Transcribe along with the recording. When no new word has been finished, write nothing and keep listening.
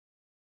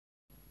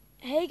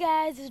Hey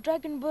guys, it's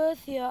Dragon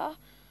Birth here,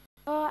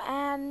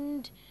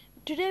 and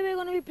today we're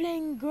gonna be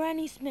playing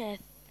Granny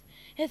Smith.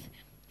 It's,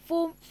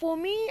 for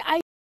me,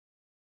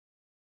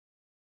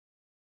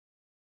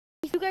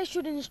 you guys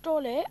should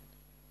install it.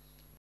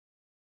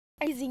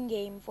 Amazing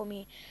game for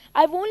me.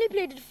 I've only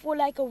played it for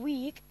like a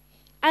week.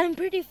 I'm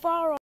pretty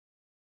far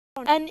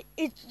on, and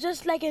it's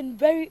just like a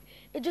very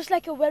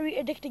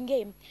addicting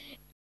game.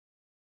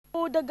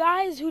 For the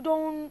guys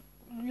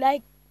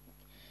like,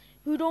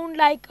 who don't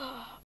like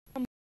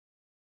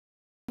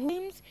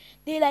games,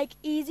 they like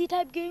easy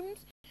type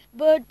games.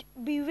 But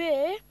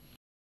beware,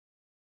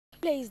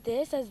 plays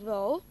this as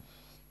well.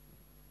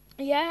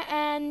 Yeah,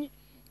 and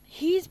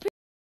he's pretty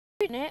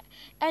in it,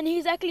 and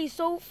he's actually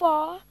so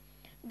far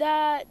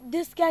that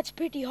this gets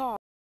pretty hard.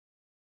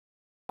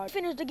 I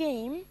finished the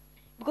game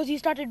because he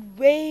started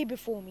way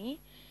before me,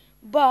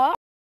 but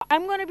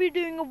I'm gonna be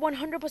doing a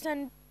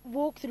 100%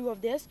 walkthrough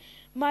of this.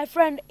 My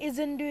friend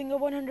isn't doing a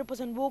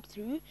 100%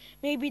 walkthrough.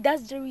 Maybe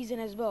that's the reason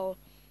as well.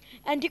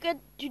 And to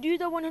do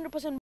the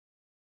 100%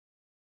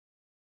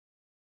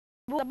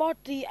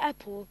 about the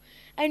apple,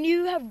 and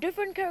you have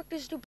different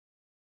characters to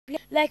play,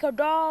 like a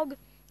dog,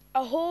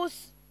 a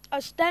horse, a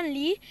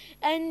Stanley,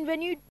 and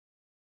when you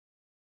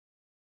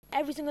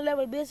every single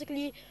level,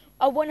 basically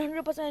a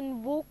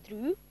 100%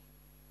 walkthrough.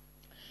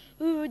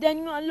 Then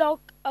you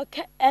unlock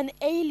an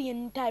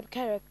alien type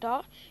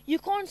character. You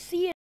can't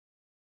see it.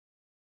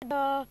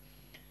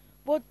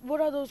 What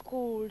are those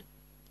called?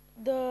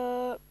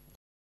 The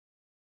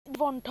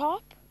on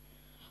top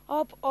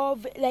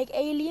of like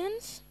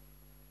aliens,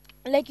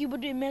 like you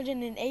would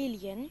imagine an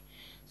alien.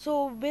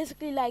 So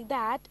basically like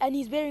that, and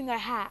he's wearing a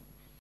hat.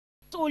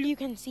 That's all you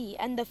can see,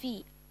 and the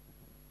feet.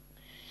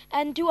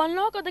 And to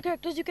unlock other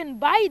characters, you can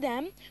buy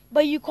them,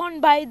 but you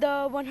can't buy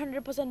the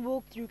 100%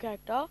 walkthrough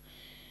character.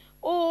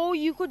 Or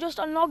you could just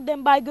unlock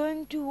them by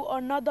going to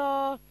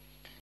another.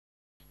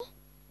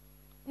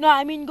 No,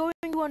 I mean going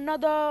to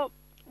another.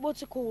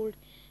 What's it called?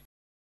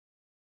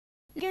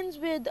 It begins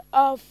with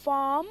a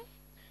farm,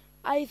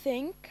 I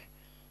think.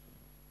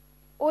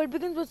 Or it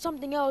begins with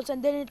something else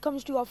and then it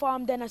comes to a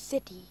farm, then a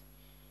city.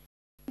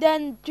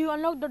 Then to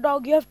unlock the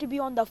dog, you have to be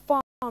on the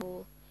farm.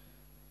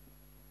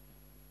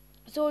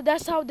 So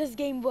that's how this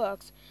game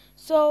works.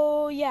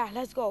 So yeah,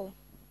 let's go.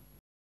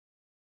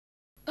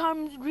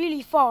 I'm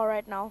really far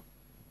right now.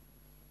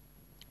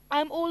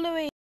 I'm all the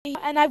way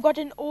and I've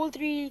gotten all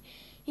three.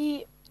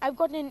 I've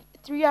gotten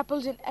 3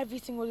 apples in every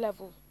single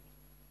level.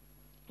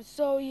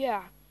 So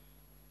yeah,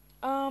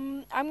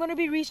 I'm gonna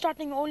be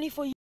restarting only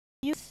for you.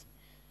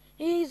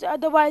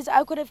 Otherwise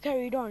I could have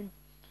carried on.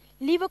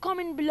 Leave a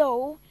comment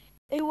below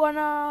if you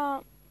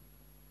wanna.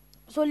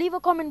 So leave a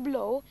comment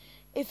below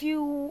if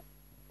you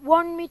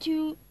want me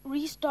to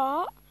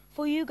restart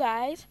for you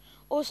guys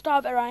or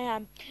start where I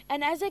am.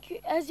 And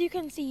as you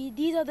can see,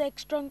 these are the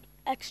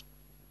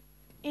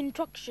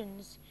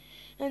instructions.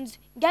 And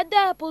get the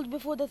apples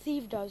before the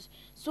thief does.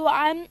 So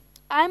I'm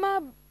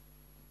a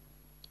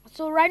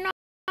so right now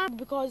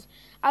because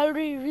I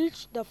already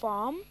reached the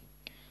farm.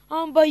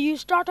 But you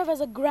start off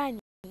as a granny.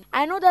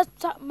 I know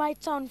that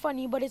might sound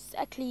funny, but it's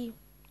actually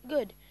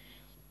good.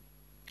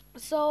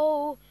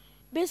 So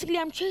basically,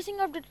 I'm chasing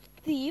after the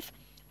thief.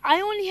 I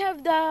only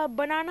have the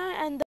banana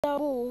and the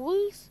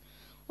bowls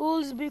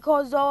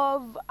because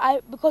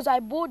I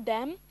bought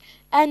them,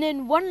 and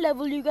in one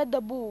level you get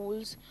the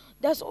bowls.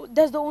 That's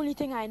the only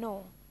thing I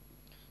know.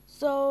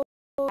 So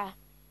yeah.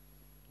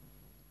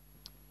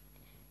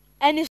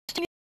 And it's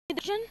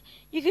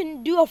you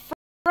can do a front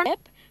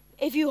flip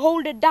if you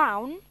hold it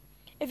down,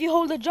 if you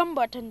hold the jump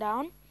button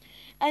down,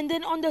 and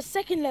then on the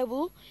second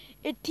level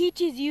it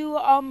teaches you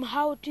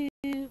how to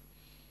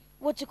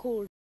what's it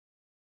called?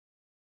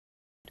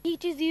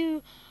 Teaches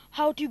you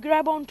how to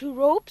grab onto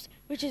ropes,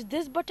 which is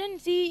this button.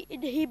 See,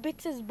 he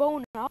picks his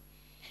bone up.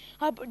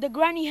 The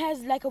granny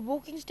has like a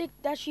walking stick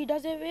that she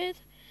does it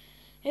with,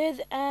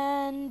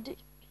 and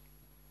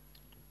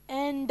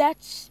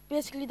that's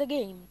basically the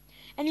game.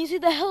 And you see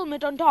the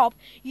helmet on top.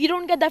 You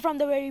don't get that from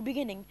the very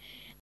beginning.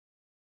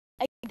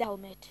 I get the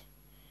helmet.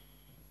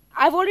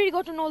 I've already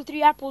gotten all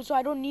 3 apples, so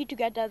I don't need to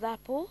get that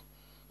apple.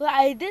 Well,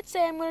 I did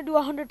say I'm gonna do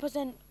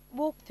 100%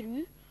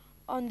 walkthrough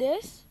on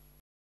this.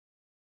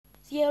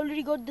 See, I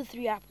already got the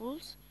 3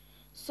 apples.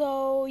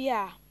 So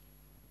yeah,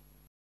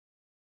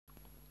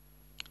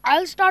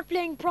 I'll start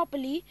playing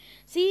properly.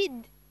 See,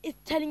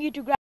 it's telling you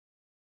to grab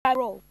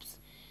ropes,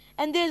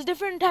 and there's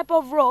different type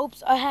of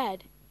ropes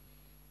ahead.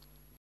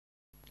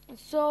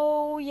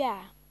 So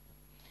yeah,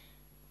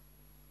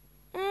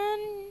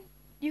 and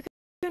you can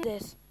do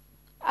this.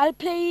 I'll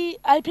play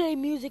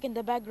music in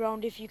the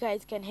background if you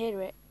guys can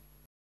hear it.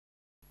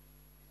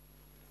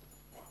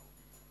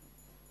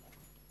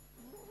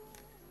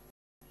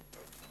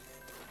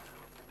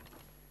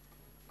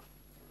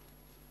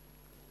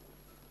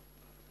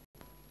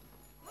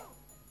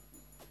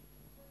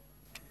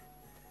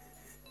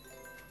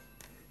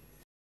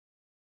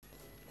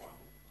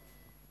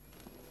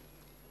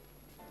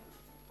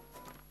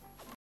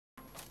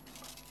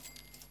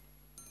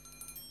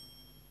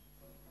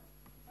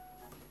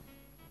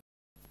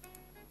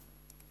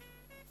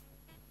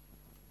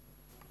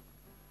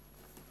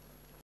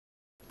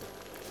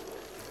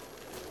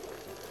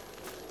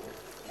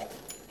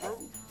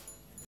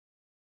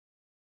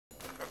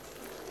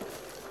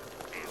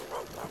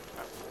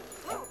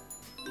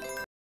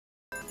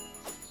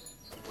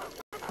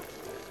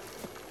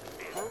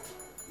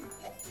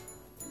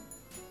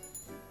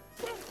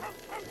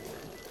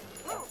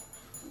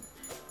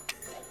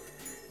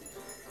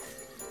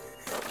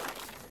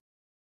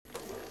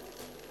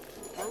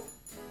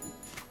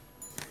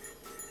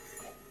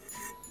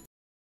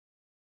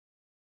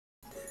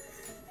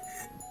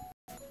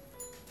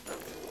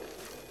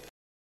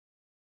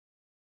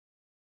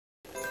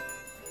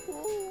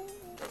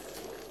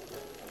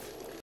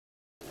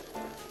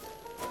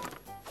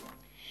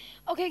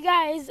 Okay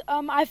guys,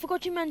 I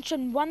forgot to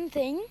mention one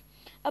thing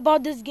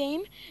about this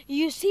game.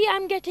 You see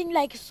I'm getting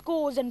like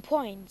scores and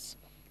points.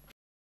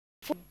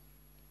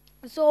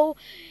 So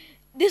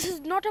this is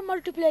not a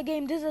multiplayer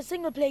game, this is a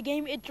single player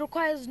game. It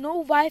requires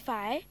no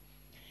Wi-Fi.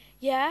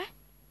 Yeah.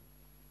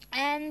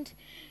 And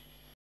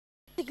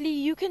basically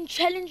you can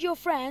challenge your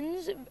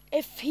friends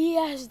if he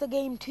has the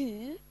game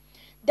too.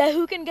 That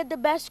who can get the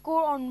best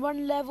score on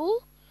one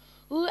level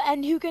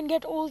and who can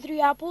get all 3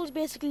 apples,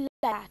 basically like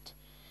that.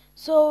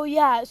 So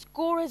yeah,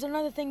 score is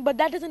another thing, but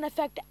that doesn't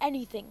affect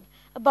anything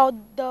about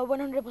the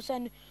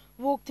 100%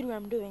 walkthrough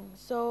I'm doing.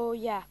 So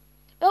yeah.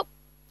 Oh,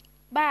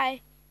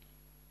 bye.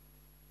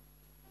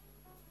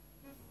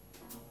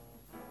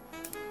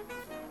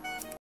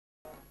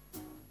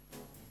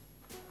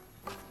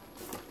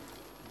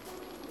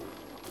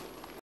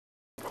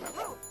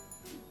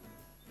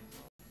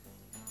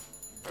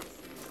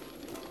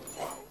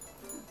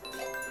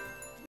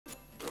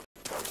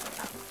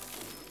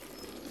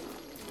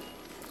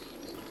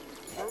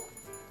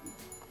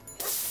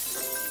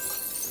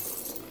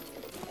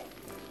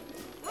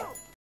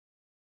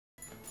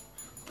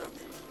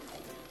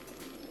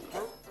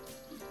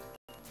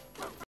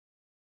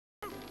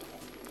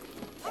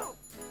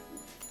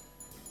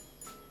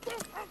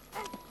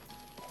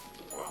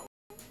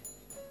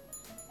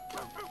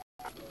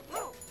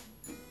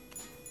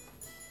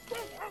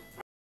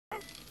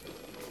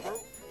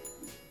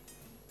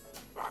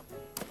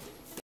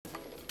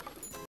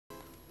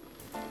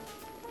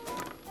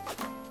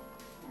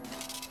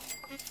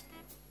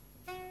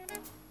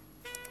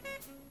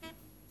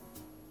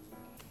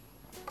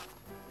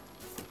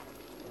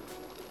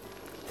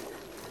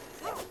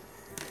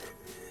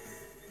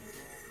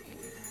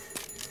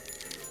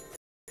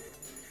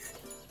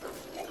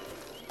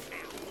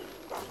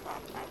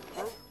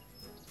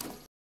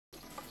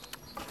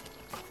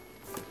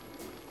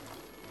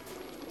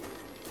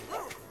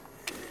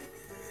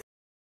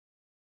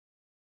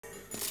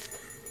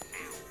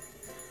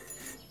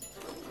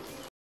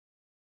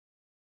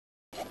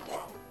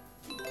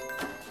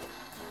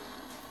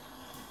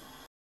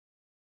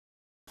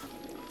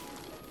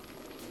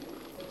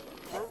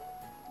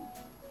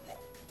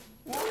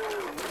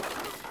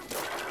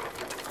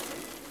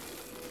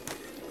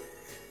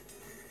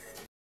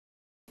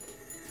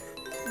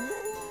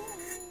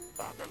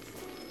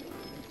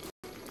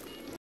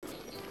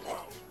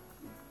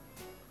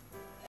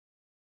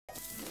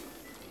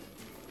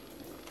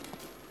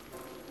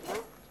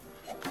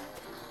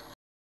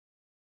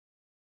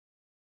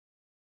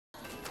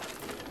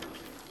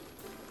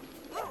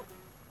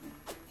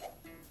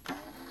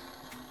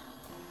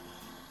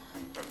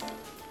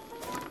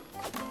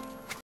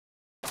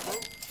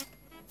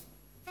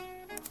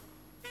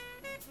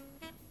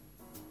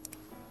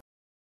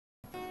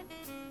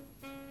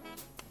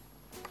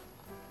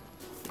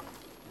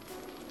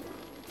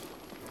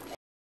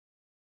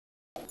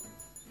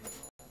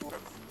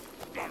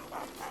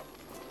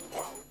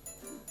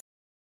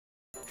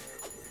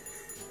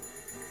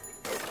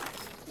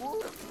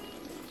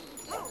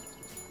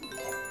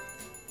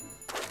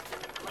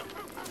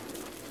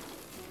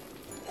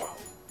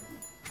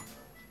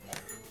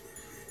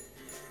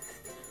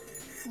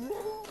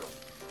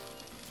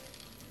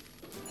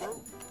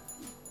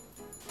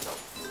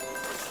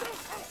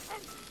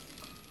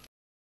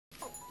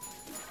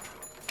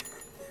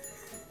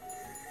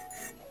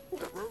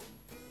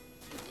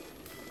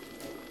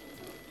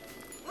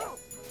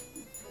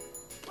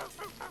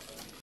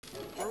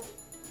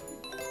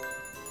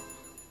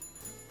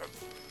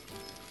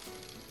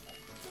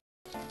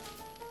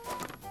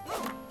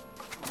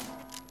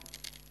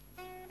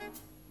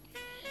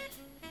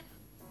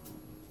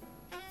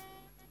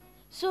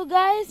 So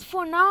guys,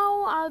 for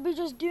now I'll be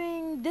just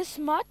doing this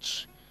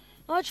much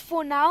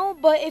for now,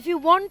 but if you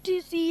want to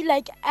see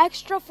like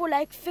extra for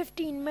like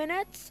 15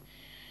 minutes,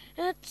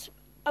 it's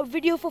a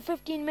video for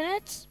 15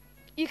 minutes,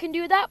 you can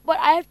do that, but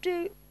I have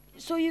to,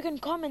 so you can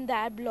comment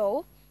that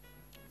below.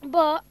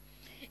 But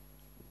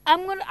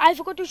I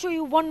forgot to show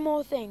you one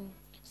more thing.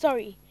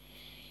 Sorry.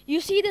 You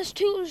see this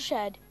tool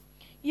shed?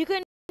 You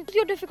can put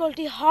your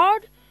difficulty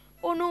hard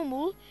or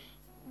normal,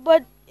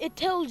 but it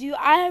tells you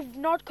I have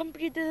not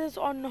completed this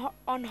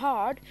on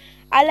hard.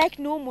 I like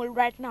normal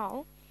right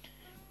now.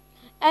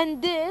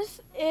 And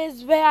this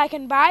is where I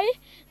can buy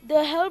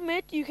the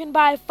helmet. You can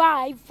buy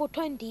 5 for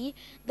 20.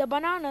 The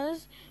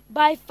bananas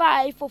buy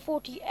 5 for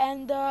 40,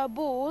 and the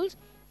balls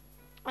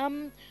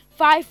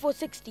 5 for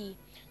 60.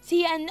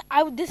 See, and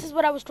this is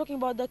what I was talking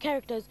about, the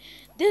characters.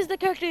 This is the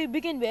character you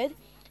begin with.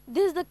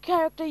 This is the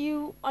character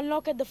you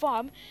unlock at the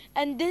farm,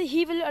 and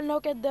he will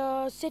unlock at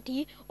the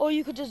city, or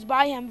you could just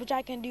buy him, which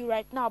I can do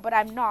right now, but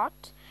I'm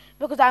not,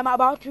 because I'm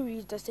about to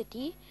reach the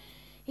city.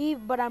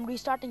 But I'm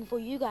restarting for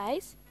you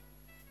guys.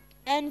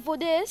 And for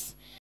this,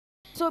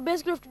 so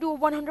basically you have to do a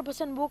 100%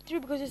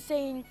 walkthrough, because it's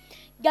saying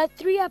get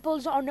 3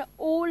 apples on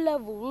all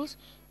levels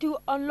to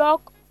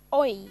unlock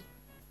Oi.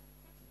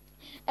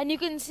 And you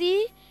can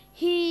see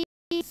he's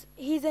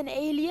an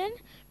alien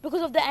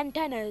because of the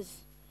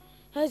antennas.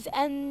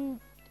 And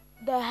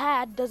the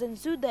hat doesn't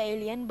suit the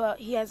alien, but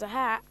he has a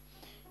hat.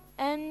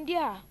 And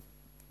yeah,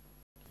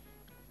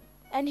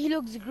 and he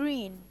looks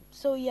green.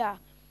 So yeah,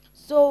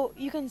 so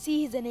you can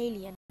see he's an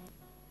alien.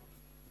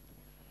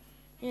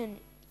 And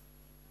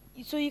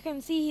so you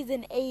can see he's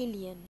an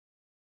alien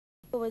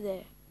over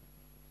there.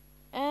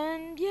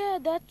 And yeah,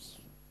 that's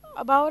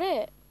about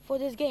it for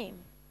this game.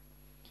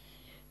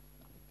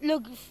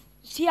 Look,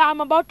 see,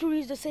 I'm about to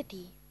reach the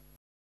city.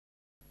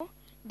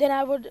 Then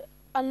I would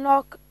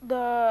unlock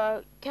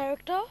the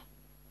character.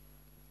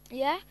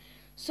 Yeah.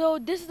 So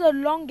this is a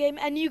long game,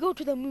 and you go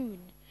to the moon.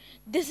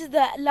 This is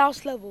the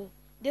last level.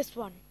 This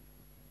one.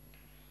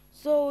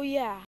 So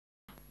yeah.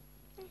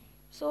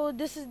 So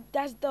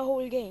that's the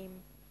whole game,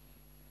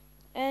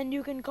 and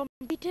you can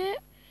complete it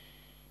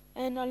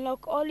and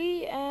unlock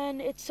Ollie,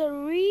 and it's a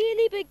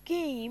really big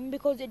game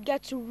because it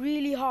gets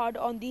really hard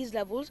on these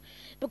levels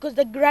because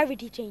the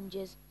gravity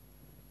changes.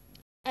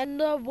 And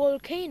the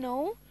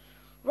volcano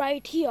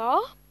right here,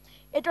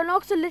 it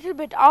unlocks a little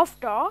bit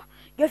after.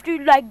 You have to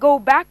like go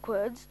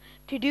backwards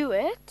to do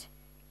it,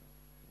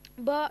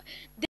 but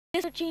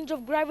there's a change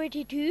of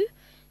gravity too,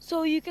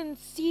 so you can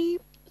see,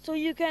 so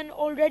you can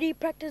already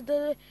practice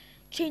the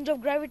change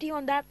of gravity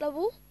on that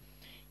level.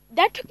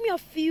 That took me a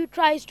few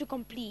tries to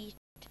complete,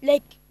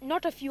 like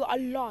not a few, a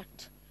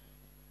lot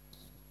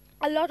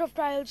of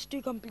trials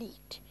to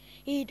complete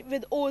it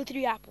with all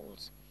three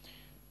apples.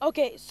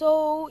 Okay,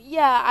 so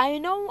yeah, I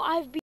know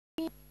I've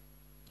been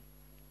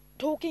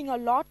talking a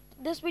lot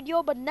this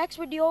video, but next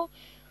video,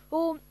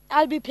 oh,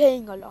 I'll be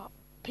playing a lot,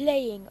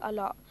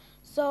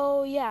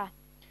 So yeah,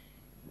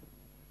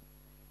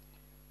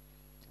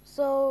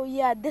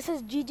 this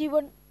is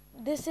GG1.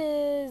 This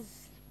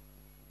is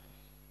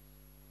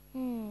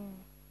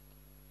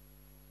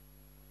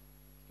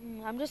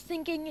I'm just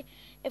thinking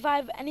if I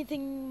have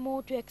anything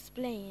more to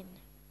explain.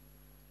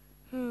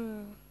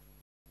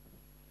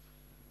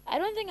 I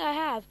don't think I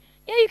have.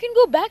 Yeah, you can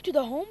go back to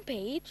the home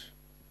page,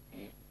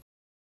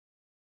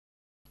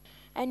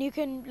 and you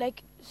can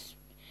like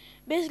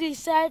basically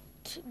set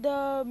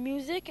the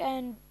music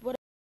and whatever.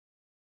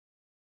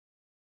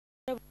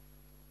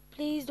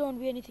 Please don't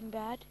be anything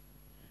bad.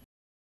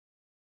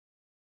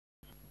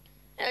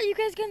 Yeah, you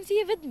guys can see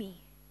it with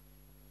me.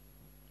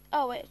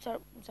 Oh wait,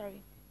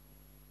 sorry.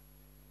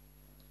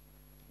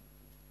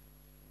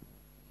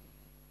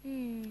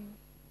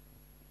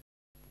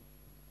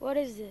 What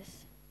is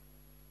this?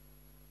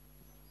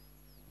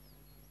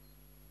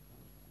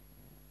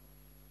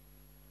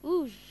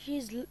 Ooh,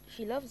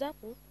 she loves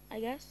apple, I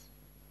guess.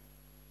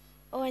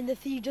 Oh, and the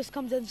thief just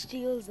comes and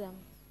steals them.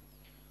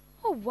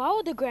 Oh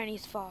wow, the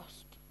granny's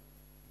fast.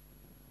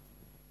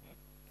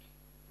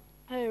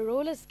 Her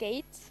roller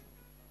skates,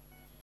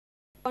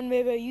 one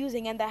we were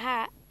using, and the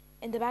hat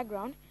in the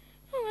background.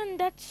 Oh, and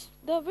that's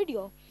the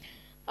video.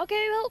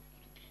 Okay, well,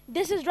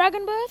 this is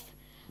Dragon Birth,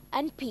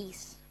 and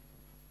peace.